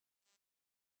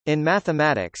In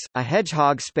mathematics, a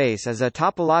Hedgehog space is a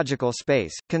topological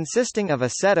space, consisting of a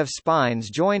set of spines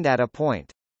joined at a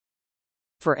point.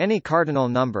 For any cardinal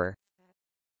number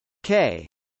k,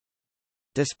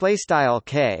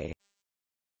 k,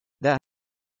 the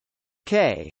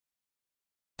k,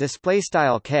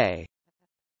 k,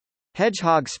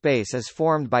 Hedgehog space is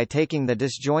formed by taking the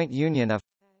disjoint union of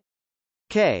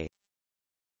k,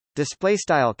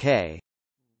 k,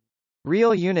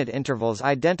 real unit intervals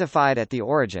identified at the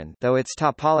origin, though its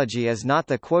topology is not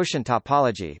the quotient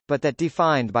topology, but that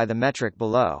defined by the metric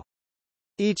below.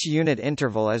 Each unit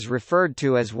interval is referred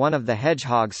to as one of the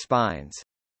Hedgehog's spines.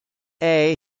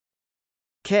 A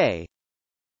k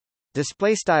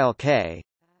k.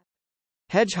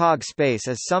 Hedgehog space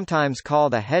is sometimes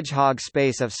called a Hedgehog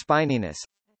space of spininess.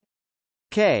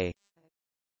 K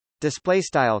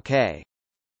k.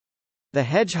 The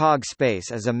Hedgehog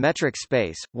space is a metric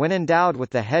space, when endowed with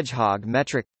the Hedgehog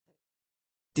metric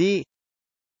d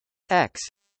x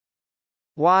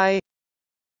y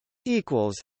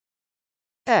equals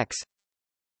x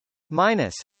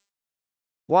minus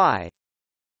y.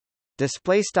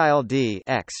 Display style d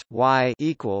x y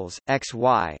equals x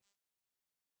y.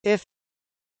 If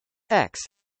x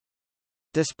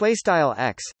display style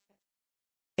x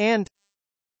and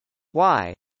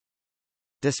y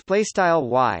display style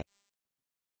y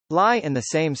lie in the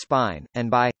same spine,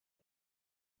 and by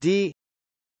d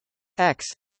x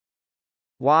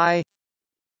y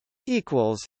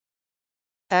equals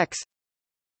x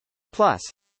plus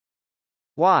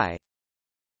y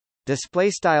display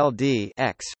style d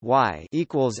x y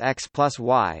equals x plus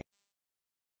y.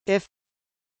 If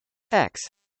x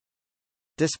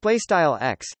display style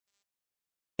x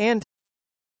and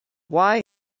y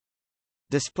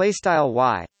display style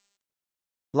y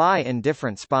lie in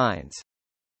different spines.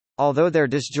 Although their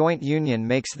disjoint union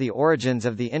makes the origins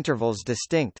of the intervals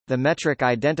distinct, the metric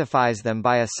identifies them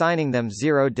by assigning them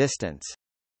zero distance.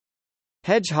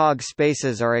 Hedgehog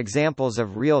spaces are examples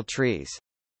of real trees.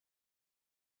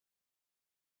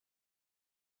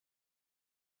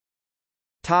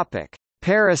 Topic: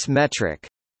 Paris metric.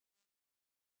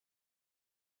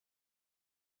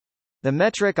 The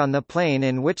metric on the plane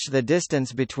in which the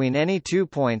distance between any 2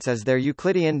 points is their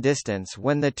Euclidean distance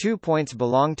when the 2 points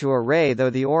belong to a ray though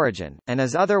the origin, and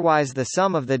is otherwise the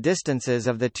sum of the distances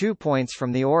of the 2 points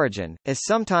from the origin, is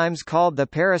sometimes called the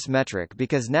Paris metric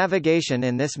because navigation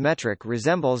in this metric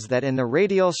resembles that in the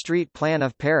radial street plan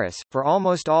of Paris. For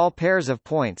almost all pairs of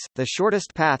points, the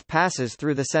shortest path passes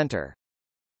through the center.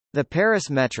 The Paris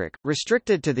metric,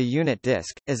 restricted to the unit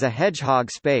disk, is a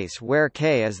Hedgehog space where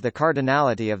K is the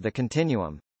cardinality of the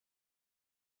continuum.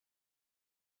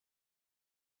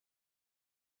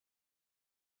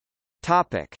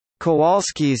 Topic: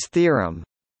 Kowalsky's theorem.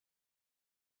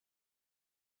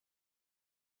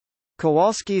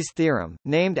 Kowalsky's theorem,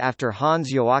 named after Hans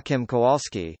Joachim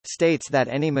Kowalsky, states that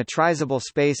any metrizable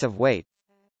space of weight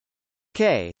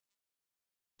K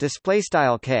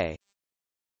K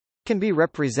can be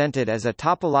represented as a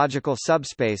topological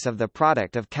subspace of the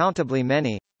product of countably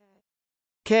many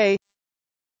K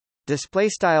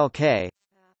K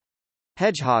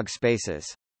Hedgehog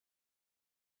spaces.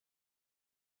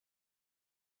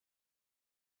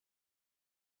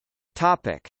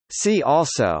 Topic: See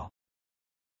also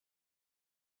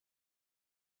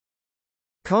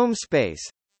Comb space,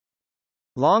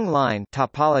 long line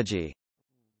topology,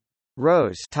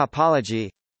 Rose topology.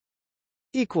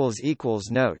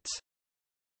 Notes